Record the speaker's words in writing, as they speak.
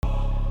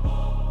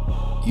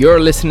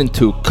You're listening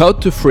to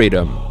Code to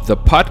Freedom, the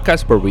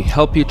podcast where we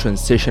help you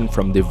transition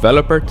from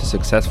developer to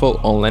successful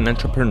online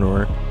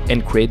entrepreneur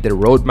and create the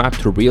roadmap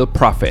to real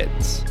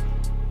profits.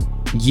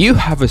 You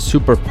have a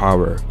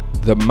superpower,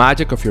 the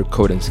magic of your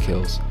coding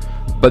skills,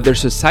 but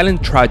there's a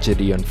silent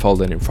tragedy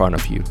unfolding in front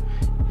of you.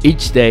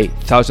 Each day,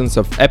 thousands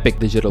of epic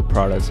digital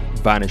products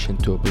vanish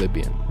into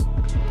oblivion.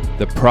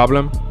 The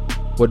problem?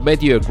 What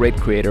made you a great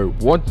creator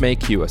won't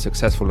make you a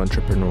successful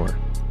entrepreneur.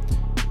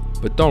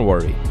 But don't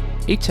worry.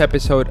 Each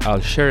episode, I'll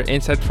share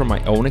insights from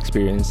my own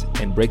experience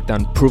and break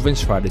down proven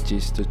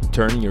strategies to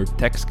turn your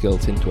tech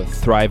skills into a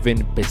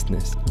thriving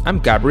business.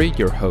 I'm Gabri,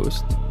 your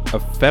host, a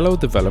fellow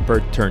developer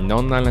turned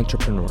online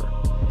entrepreneur.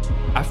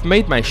 I've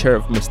made my share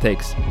of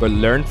mistakes, but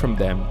learned from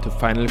them to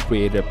finally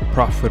create a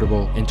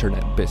profitable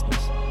internet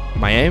business.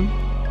 My aim?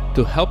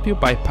 To help you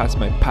bypass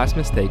my past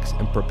mistakes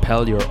and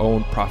propel your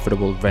own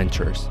profitable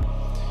ventures.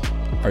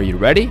 Are you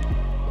ready?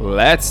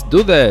 Let's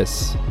do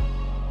this!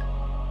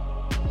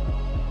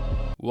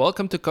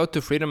 Welcome to Code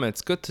to Freedom.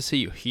 It's good to see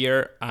you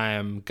here. I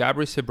am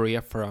Gabri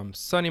Sabria from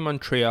sunny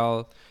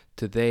Montreal.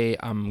 Today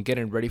I'm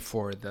getting ready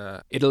for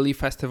the Italy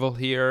festival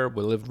here.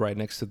 We live right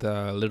next to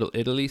the Little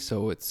Italy,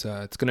 so it's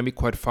going to be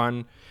quite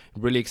fun.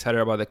 Really excited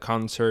about the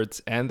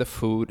concerts and the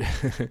food.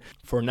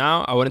 For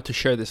now, I wanted to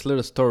share this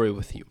little story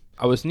with you.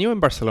 I was new in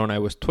Barcelona.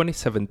 It was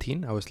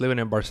 2017. I was living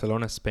in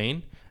Barcelona,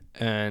 Spain,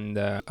 and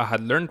I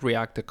had learned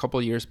React a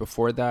couple years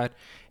before that.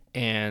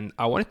 And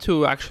I wanted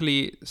to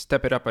actually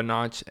step it up a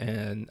notch,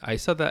 and I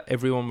saw that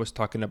everyone was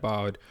talking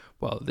about,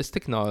 well, this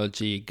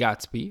technology,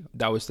 Gatsby,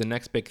 that was the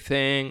next big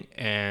thing.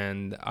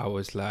 And I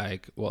was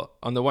like, well,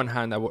 on the one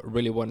hand, I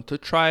really wanted to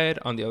try it.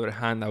 On the other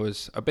hand, I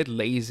was a bit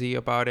lazy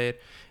about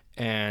it,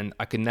 and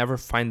I could never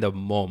find a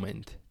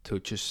moment to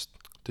just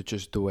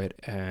do it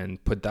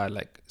and put that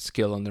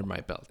skill under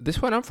my belt.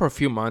 This went on for a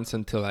few months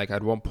until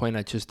at one point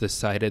I just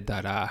decided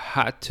that I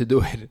had to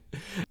do it.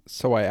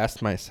 So I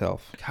asked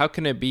myself, how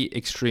can I be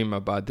extreme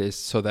about this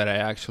so that I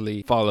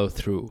actually follow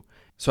through?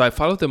 So I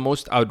followed the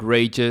most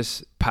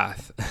outrageous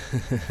path.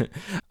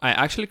 I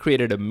actually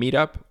created a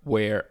meetup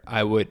where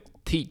I would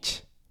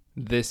teach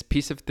this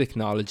piece of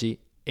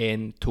technology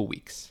in 2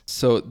 weeks.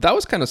 So that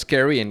was kind of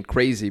scary and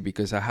crazy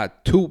because I had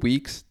 2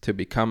 weeks to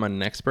become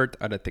an expert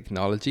at a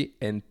technology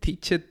and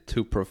teach it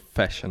to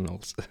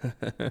professionals.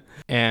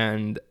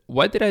 And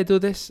why did I do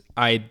this?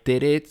 I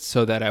did it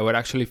so that I would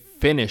actually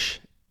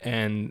finish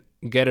and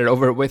get it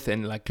over with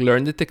and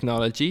learn the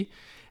technology.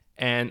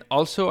 And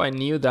also I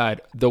knew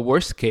that the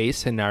worst case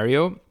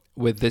scenario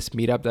with this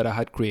meetup that I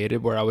had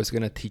created where I was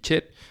going to teach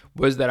it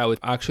was that I would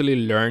actually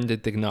learn the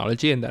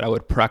technology and that I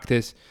would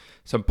practice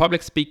some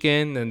public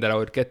speaking and that I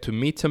would get to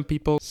meet some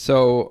people.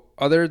 So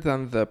other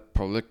than the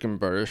public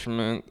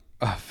embarrassment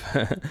of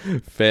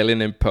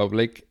failing in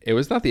public, it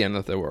was not the end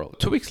of the world.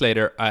 2 weeks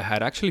later, I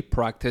had actually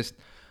practiced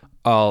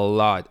a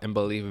lot, and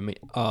believe me,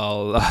 a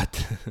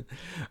lot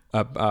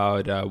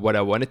about what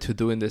I wanted to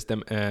do in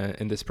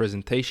this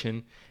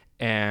presentation.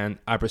 And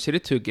I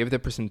proceeded to give the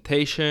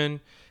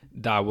presentation.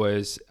 That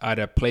was at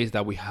a place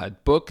that we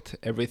had booked.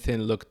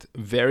 Everything looked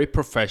very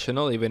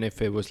professional, even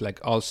if it was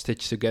all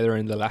stitched together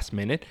in the last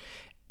minute.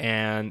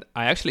 And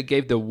I actually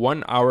gave the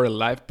 1 hour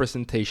live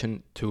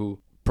presentation to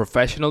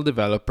professional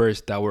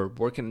developers that were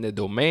working in the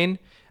domain.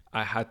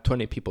 I had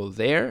 20 people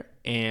there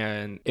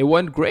and it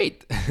went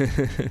great.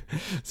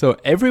 So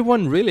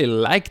everyone really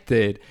liked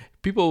it.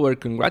 People were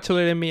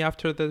congratulating me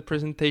after the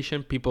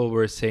presentation. People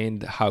were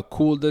saying how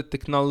cool the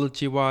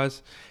technology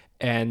was.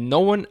 And no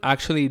one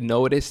actually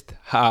noticed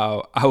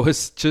how I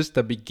was just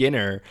a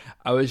beginner.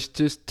 I was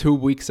just 2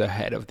 weeks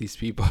ahead of these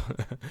people.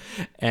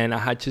 And I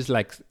had just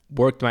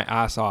worked my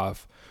ass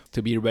off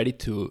to be ready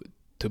to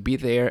be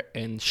there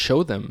and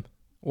show them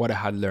what I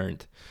had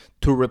learned,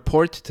 to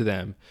report to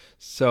them.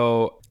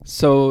 So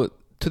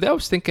today I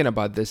was thinking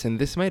about this, and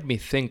this made me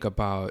think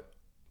about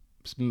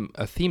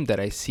a theme that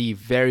I see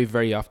very,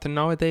 very often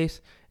nowadays,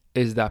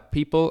 is that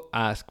people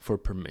ask for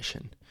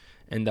permission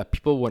and that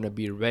people want to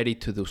be ready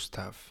to do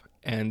stuff.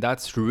 And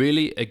that's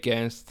really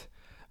against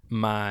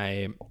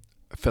my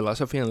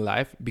philosophy in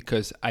life,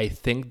 because I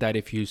think that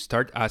if you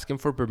start asking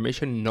for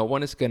permission, no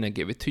one is going to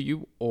give it to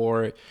you,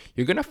 or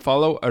you're going to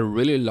follow a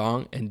really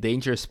long and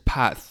dangerous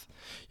path.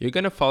 You're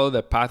going to follow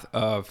the path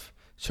of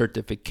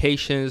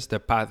certifications, the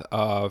path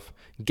of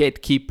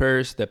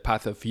gatekeepers, the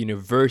path of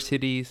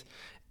universities.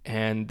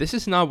 And this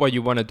is not what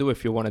you want to do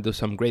if you want to do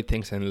some great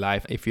things in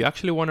life, if you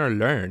actually want to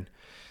learn.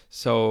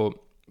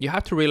 So you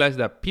have to realize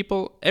that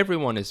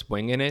everyone is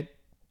winging it.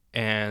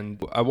 And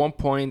at one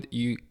point,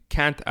 you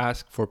can't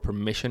ask for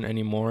permission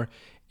anymore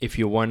if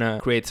you want to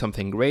create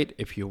something great,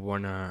 if you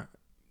want to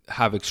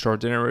have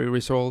extraordinary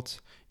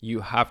results. You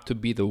have to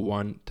be the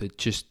one to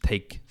just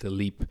take the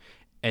leap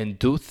and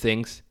do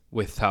things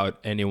without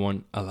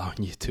anyone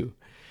allowing you to.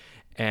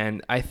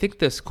 And I think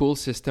the school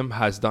system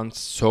has done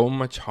so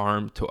much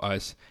harm to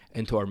us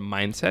and to our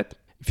mindset.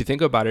 If you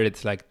think about it,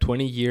 it's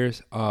 20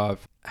 years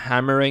of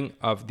hammering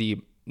of the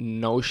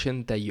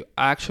notion that you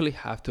actually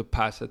have to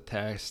pass a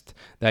test,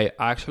 that you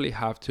actually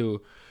have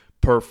to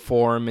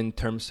perform in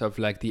terms of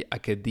like the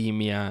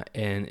academia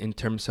and in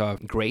terms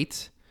of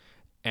grades,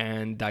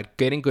 and that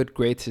getting good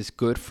grades is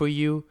good for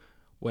you,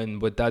 when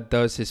what that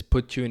does is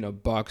put you in a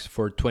box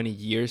for 20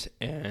 years,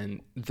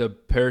 and the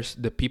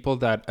people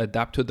that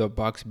adapt to the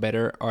box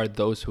better are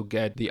those who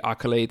get the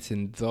accolades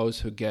and those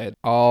who get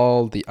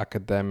all the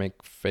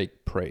academic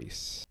fake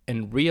praise.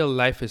 And real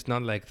life is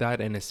not like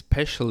that, and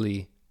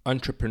especially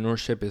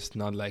entrepreneurship is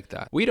not like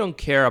that. We don't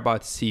care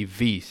about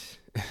CVs.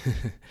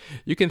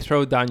 You can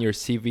throw down your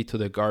CV to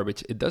the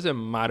garbage. It doesn't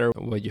matter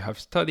what you have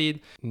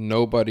studied.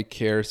 Nobody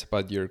cares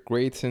about your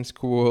grades in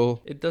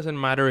school. It doesn't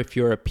matter if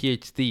you're a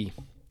PhD.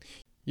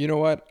 You know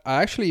what?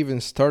 I actually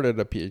even started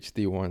a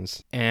PhD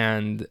once.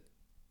 And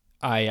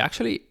I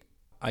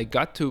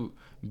got to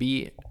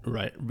be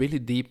really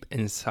deep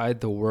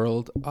inside the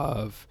world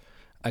of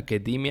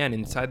academia and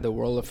inside the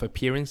world of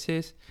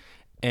appearances.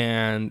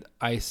 And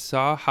I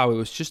saw how it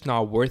was just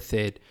not worth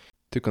it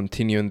to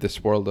continue in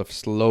this world of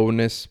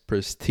slowness,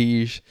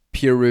 prestige,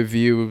 peer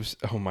reviews.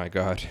 Oh my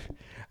God.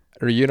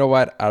 You know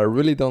what? I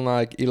really don't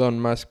like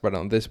Elon Musk, but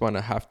on this one,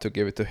 I have to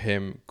give it to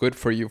him. Good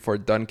for you for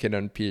dunking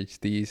on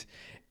PhDs.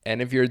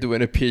 And if you're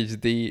doing a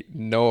PhD,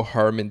 no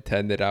harm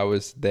intended. I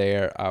was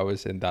there. I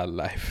was in that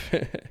life.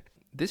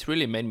 This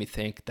really made me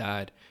think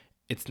that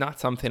it's not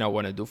something I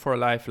want to do for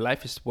life.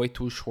 Life is way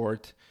too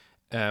short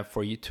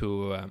for you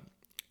to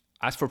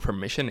ask for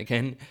permission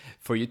again,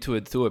 for you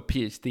to do a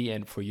PhD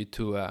and for you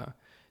to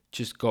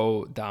just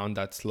go down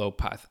that slow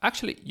path.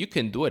 Actually, you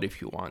can do it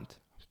if you want,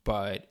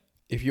 but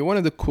if you want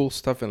to do cool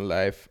stuff in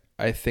life,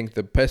 I think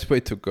the best way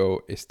to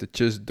go is to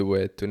just do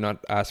it, to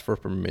not ask for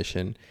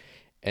permission,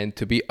 and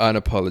to be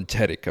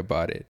unapologetic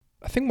about it.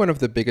 I think one of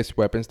the biggest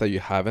weapons that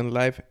you have in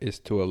life is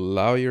to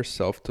allow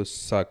yourself to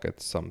suck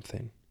at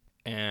something.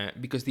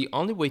 Because the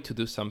only way to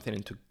do something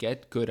and to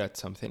get good at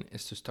something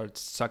is to start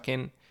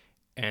sucking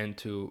and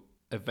to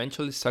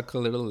eventually suck a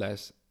little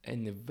less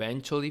and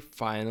eventually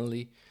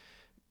finally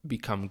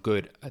become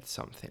good at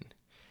something.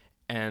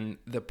 And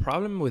the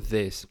problem with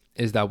this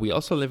is that we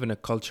also live in a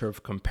culture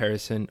of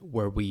comparison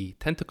where we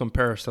tend to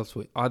compare ourselves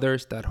with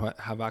others that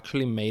have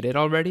actually made it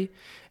already,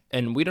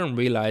 and we don't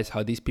realize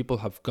how these people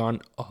have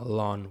gone a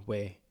long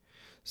way.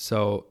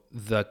 So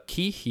the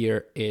key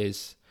here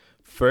is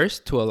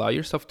first to allow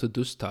yourself to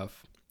do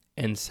stuff,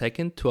 and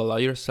second to allow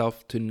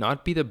yourself to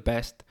not be the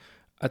best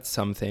at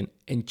something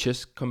and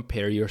just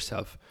compare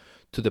yourself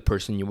to the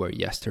person you were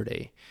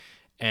yesterday,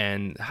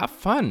 and have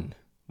fun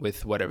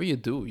with whatever you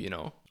do, you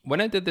know. When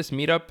I did this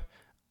meetup,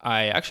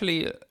 I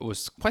actually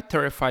was quite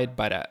terrified,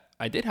 but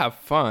I did have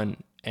fun,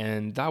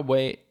 and that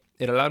way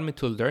it allowed me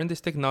to learn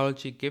this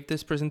technology, give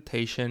this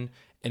presentation,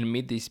 and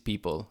meet these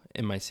people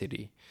in my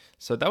city.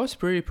 So that was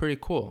pretty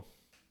cool.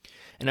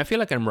 And I feel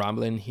like I'm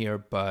rambling here,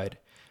 but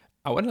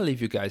I want to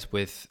leave you guys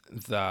with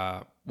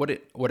what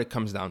it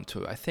comes down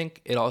to. I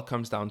think it all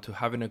comes down to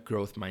having a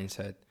growth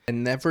mindset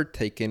and never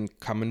taking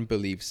common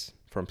beliefs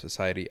from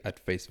society at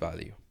face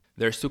value.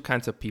 There's two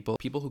kinds of people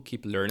who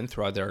keep learning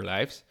throughout their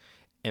lives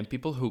and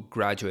people who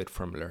graduate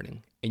from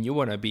learning. And you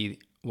want to be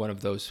one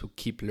of those who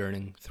keep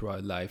learning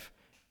throughout life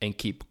and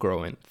keep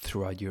growing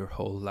throughout your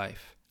whole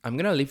life. I'm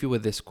going to leave you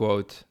with this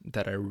quote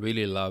that I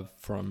really love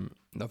from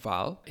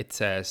Naval. It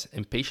says,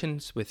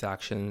 "Impatience with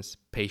actions,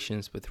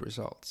 patience with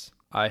results."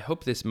 I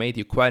hope this made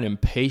you quite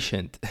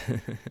impatient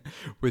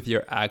with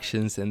your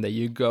actions and that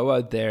you go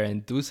out there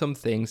and do some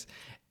things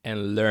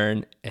and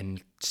learn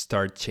and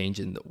start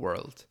changing the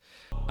world.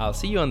 I'll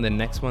see you on the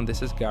next one.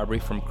 This is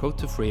Gabri from Code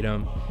to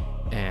Freedom,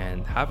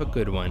 and have a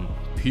good one.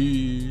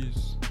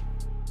 Peace.